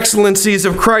proclaim the excellencies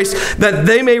of Christ, that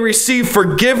they may receive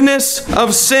forgiveness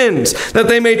of sins, that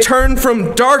they may turn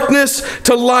from darkness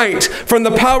to light, from the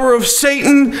power of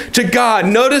Satan to God.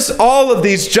 Notice all of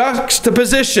these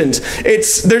juxtapositions.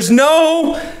 There's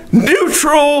no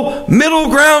neutral middle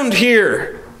ground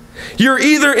here. You're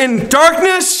either in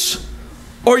darkness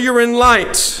or you're in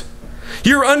light.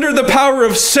 You're under the power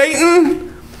of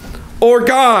Satan or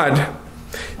God.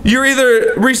 You're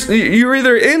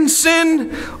either in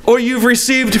sin or you've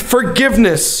received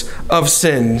forgiveness of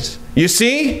sins. You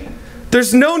see?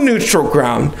 There's no neutral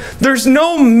ground. There's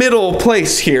no middle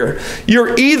place here.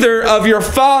 You're either of your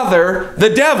father, the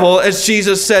devil, as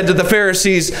Jesus said to the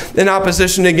Pharisees in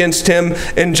opposition against him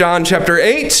in John chapter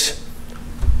 8,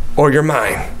 or you're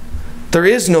mine. There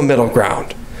is no middle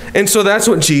ground. And so that's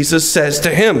what Jesus says to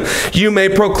him. You may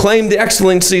proclaim the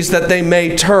excellencies that they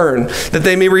may turn, that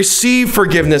they may receive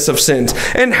forgiveness of sins.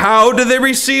 And how do they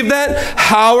receive that?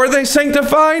 How are they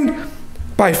sanctified?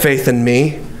 By faith in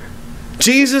me.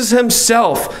 Jesus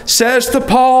himself says to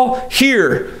Paul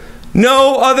here,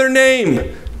 no other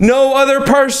name, no other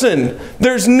person.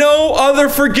 There's no other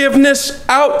forgiveness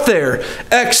out there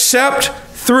except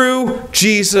through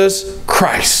Jesus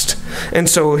Christ. And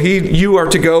so you are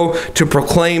to go to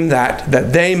proclaim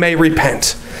that they may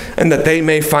repent and that they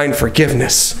may find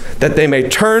forgiveness, that they may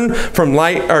turn from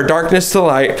light or darkness to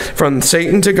light, from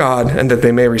Satan to God, and that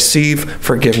they may receive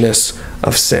forgiveness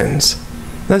of sins.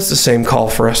 That's the same call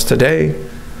for us today.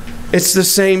 It's the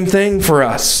same thing for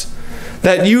us.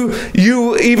 That you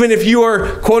even if you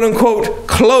are, quote unquote,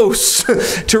 close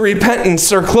to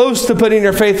repentance or close to putting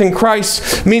your faith in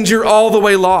Christ, means you're all the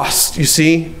way lost, you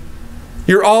see?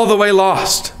 You're all the way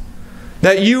lost.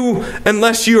 That you,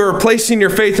 unless you are placing your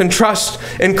faith and trust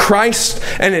in Christ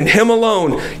and in Him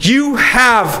alone, you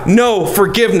have no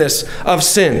forgiveness of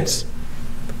sins.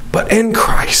 But in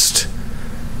Christ,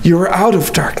 you are out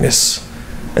of darkness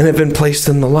and have been placed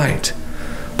in the light.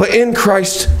 But in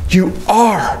Christ, you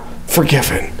are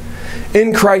forgiven.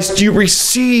 In Christ, you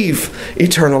receive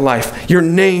eternal life. Your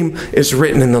name is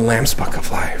written in the Lamb's Book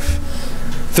of Life.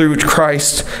 Through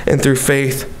Christ and through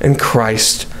faith in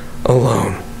Christ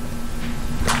alone.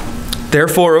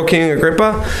 Therefore, O King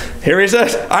Agrippa, here he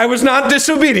says, I was not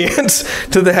disobedient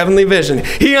to the heavenly vision.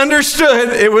 He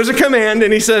understood it was a command,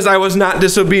 and he says, I was not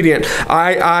disobedient.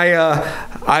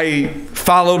 I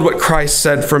followed what Christ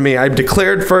said for me. I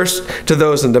declared first to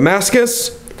those in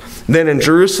Damascus, then in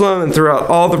Jerusalem and throughout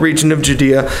all the region of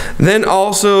Judea, then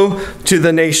also to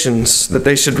the nations, that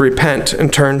they should repent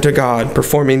and turn to God,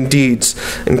 performing deeds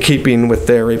in keeping with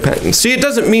their repentance. See, it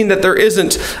doesn't mean that there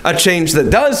isn't a change that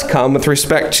does come with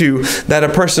respect to that a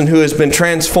person who has been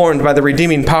transformed by the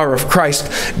redeeming power of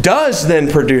Christ does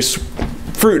then produce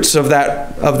fruits of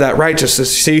that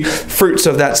righteousness, see, fruits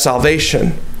of that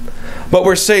salvation. But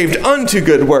we're saved unto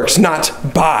good works,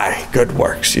 not by good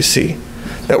works, you see.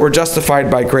 That we're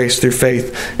justified by grace through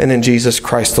faith and in Jesus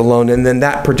Christ alone. And then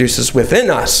that produces within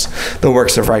us the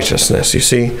works of righteousness, you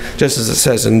see, just as it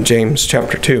says in James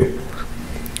chapter 2.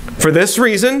 For this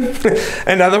reason,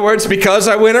 in other words, because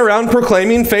I went around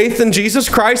proclaiming faith in Jesus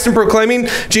Christ and proclaiming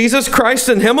Jesus Christ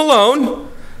and Him alone,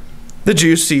 the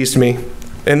Jews seized me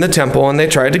in the temple and they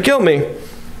tried to kill me.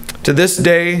 To this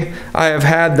day, I have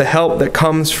had the help that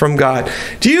comes from God.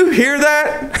 Do you hear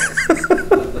that?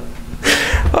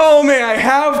 Oh, may I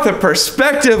have the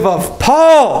perspective of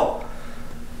Paul.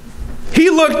 He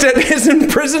looked at his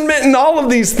imprisonment and all of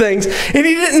these things, and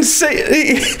he didn't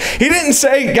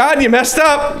say, God, you messed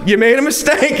up. You made a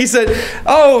mistake. He said,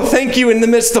 oh, thank you. In the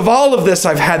midst of all of this,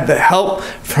 I've had the help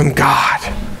from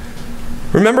God.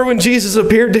 Remember when Jesus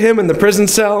appeared to him in the prison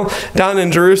cell down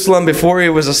in Jerusalem before he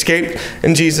was escaped,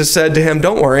 and Jesus said to him,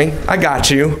 don't worry, I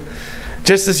got you.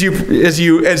 Just as you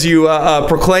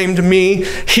proclaimed me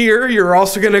here, you're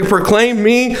also going to proclaim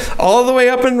me all the way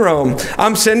up in Rome.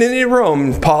 I'm sending you to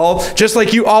Rome, Paul, just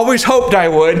like you always hoped I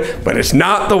would, but it's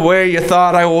not the way you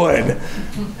thought I would.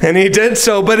 And he did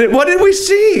so. But what did we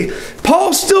see?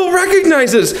 Paul still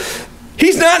recognizes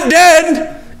he's not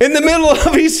dead. In the middle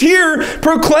of, he's here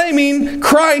proclaiming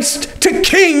Christ to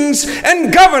kings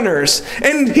and governors.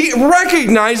 And he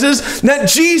recognizes that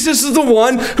Jesus is the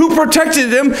one who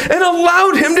protected him and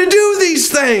allowed him to do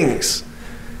these things.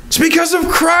 It's because of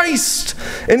Christ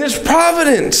and His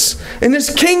providence and His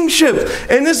kingship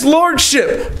and His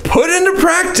lordship put into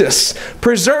practice,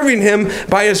 preserving him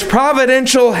by His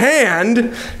providential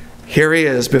hand. Here he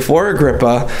is before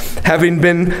Agrippa, having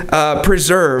been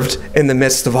preserved in the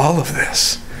midst of all of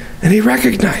this. And he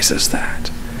recognizes that.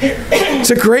 It's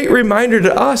a great reminder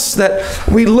to us that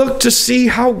we look to see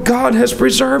how God has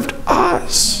preserved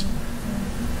us.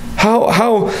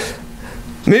 How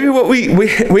maybe what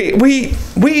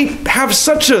we have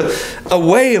such a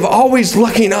way of always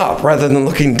looking up rather than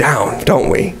looking down, don't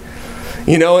we?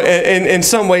 You know, in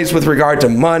some ways with regard to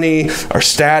money or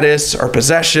status or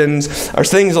possessions or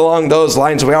things along those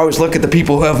lines, we always look at the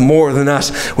people who have more than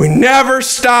us. We never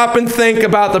stop and think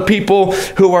about the people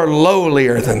who are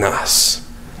lowlier than us.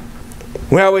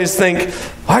 We always think,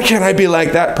 why can't I be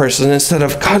like that person? Instead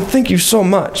of, God, thank you so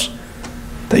much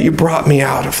that you brought me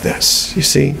out of this, you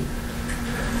see.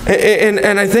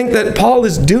 And I think that Paul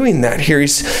is doing that here.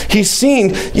 He's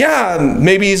seeing, yeah,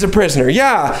 maybe he's a prisoner.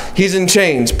 Yeah, he's in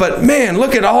chains. But man,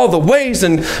 look at all the ways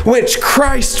in which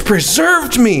Christ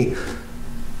preserved me.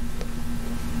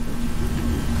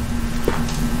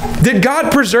 Did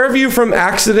God preserve you from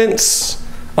accidents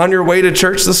on your way to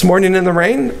church this morning in the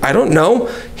rain? I don't know.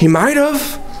 He might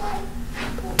have.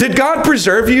 Did God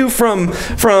preserve you from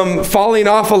falling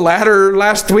off a ladder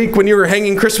last week when you were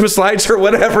hanging Christmas lights or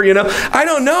whatever, I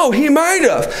don't know. He might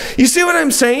have. You see what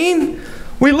I'm saying?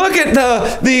 We look at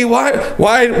the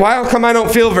why how come I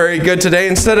don't feel very good today,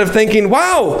 instead of thinking,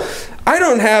 wow, I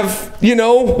don't have,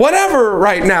 whatever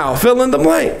right now, fill in the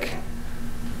blank.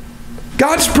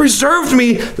 God's preserved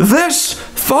me this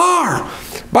far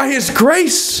by His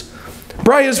grace,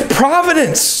 by His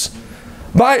providence,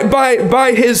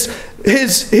 by His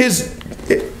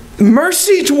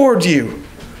mercy toward you.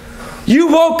 You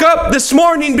woke up this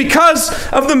morning because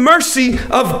of the mercy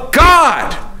of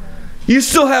God. You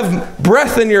still have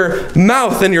breath in your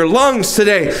mouth and your lungs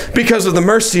today because of the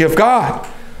mercy of God.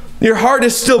 Your heart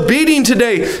is still beating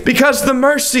today because of the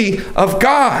mercy of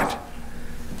God.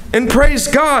 And praise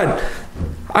God,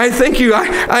 I thank you.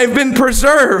 I've been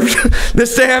preserved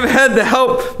this day. I've had the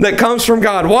help that comes from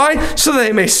God. Why? So that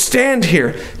I may stand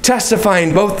here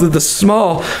testifying both of the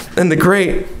small and the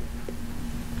great,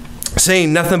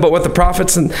 saying nothing but what the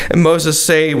prophets and Moses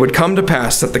say would come to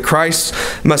pass, that the Christ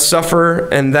must suffer,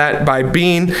 and that by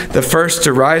being the first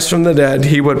to rise from the dead,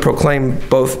 He would proclaim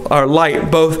both our light,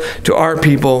 both to our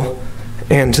people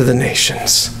and to the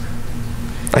nations.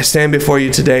 I stand before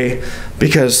you today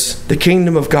because the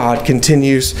kingdom of God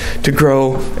continues to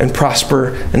grow and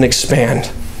prosper and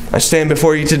expand. I stand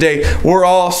before you today. We're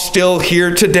all still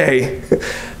here today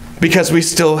because we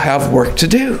still have work to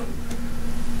do.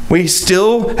 We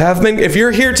still have been, if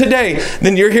you're here today,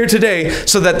 then you're here today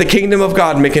so that the kingdom of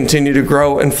God may continue to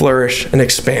grow and flourish and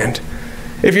expand.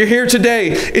 If you're here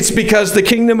today, it's because the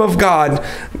kingdom of God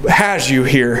has you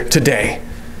here today,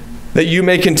 that you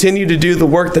may continue to do the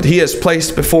work that He has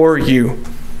placed before you.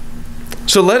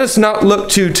 So let us not look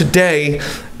to today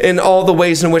in all the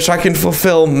ways in which I can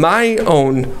fulfill my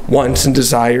own wants and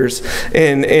desires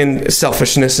and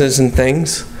selfishnesses and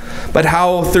things, but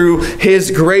how through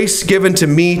His grace given to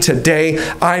me today,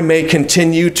 I may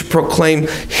continue to proclaim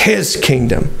His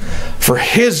kingdom for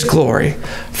His glory,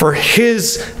 for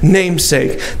His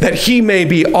namesake, that He may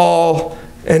be all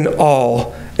and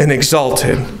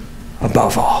exalted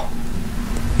above all.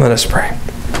 Let us pray.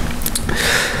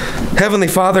 Heavenly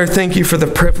Father, thank you for the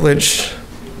privilege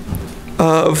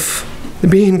of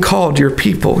being called your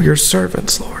people, your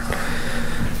servants, Lord.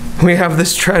 We have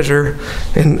this treasure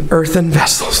in earthen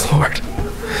vessels, Lord.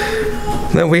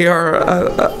 That we are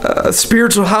a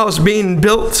spiritual house being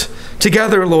built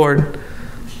together, Lord.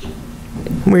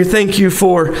 We thank you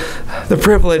for the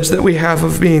privilege that we have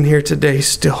of being here today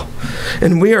still.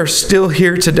 And we are still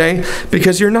here today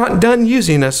because you're not done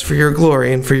using us for your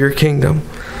glory and for your kingdom.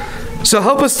 So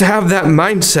help us to have that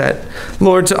mindset,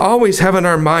 Lord, to always have in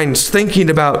our minds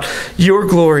thinking about your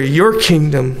glory, your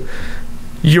kingdom,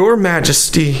 your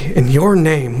majesty, and your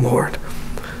name, Lord.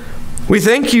 We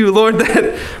thank you, Lord,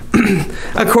 that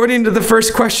according to the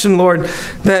first question, Lord,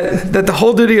 that the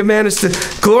whole duty of man is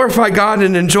to glorify God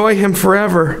and enjoy Him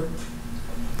forever.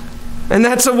 And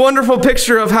that's a wonderful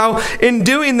picture of how in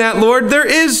doing that, Lord, there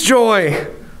is joy.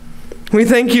 We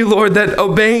thank you, Lord, that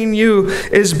obeying you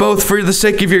is both for the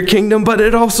sake of your kingdom, but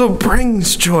it also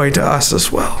brings joy to us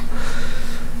as well.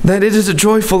 That it is a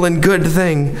joyful and good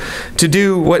thing to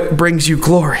do what brings you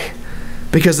glory,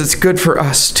 because it's good for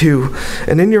us too.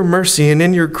 And in your mercy and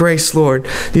in your grace, Lord,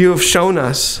 you have shown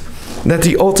us that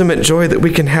the ultimate joy that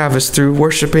we can have is through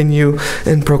worshiping you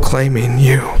and proclaiming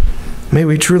you. May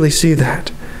we truly see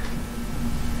that.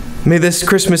 May this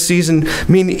Christmas season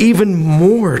mean even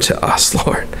more to us,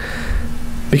 Lord,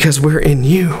 because we're in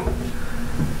you.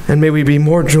 And may we be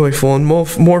more joyful and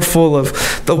more full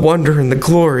of the wonder and the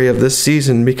glory of this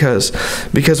season because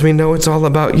we know it's all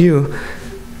about you.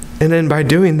 And then by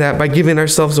doing that, by giving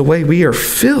ourselves away, we are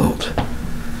filled.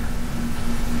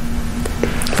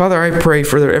 Father, I pray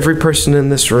for every person in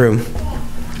this room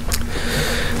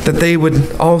that they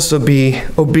would also be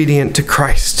obedient to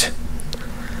Christ,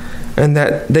 and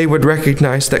that they would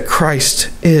recognize that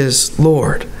Christ is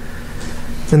Lord,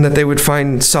 and that they would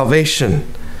find salvation,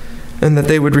 and that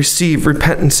they would receive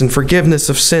repentance and forgiveness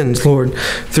of sins, Lord,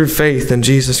 through faith in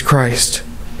Jesus Christ.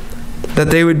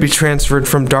 That they would be transferred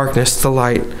from darkness to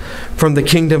light, from the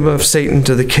kingdom of Satan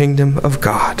to the kingdom of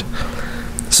God.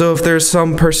 So if there's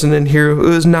some person in here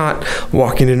who is not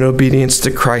walking in obedience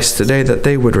to Christ today, that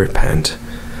they would repent,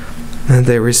 and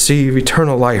they receive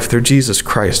eternal life through Jesus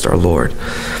Christ our Lord,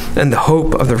 and the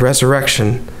hope of the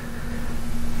resurrection.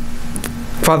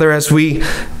 Father, as we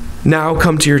now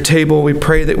come to your table, we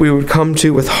pray that we would come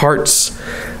to with hearts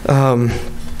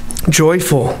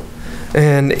joyful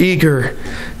and eager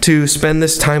to spend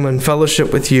this time in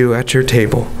fellowship with you at your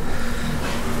table.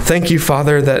 Thank you,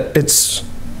 Father, that it's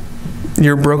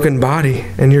your broken body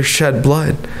and your shed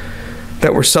blood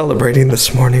that we're celebrating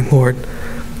this morning, Lord,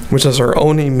 which is our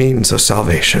only means of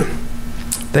salvation.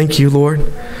 Thank you, Lord,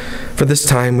 for this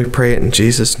time. We pray it in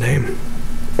Jesus' name.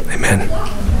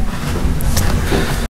 Amen.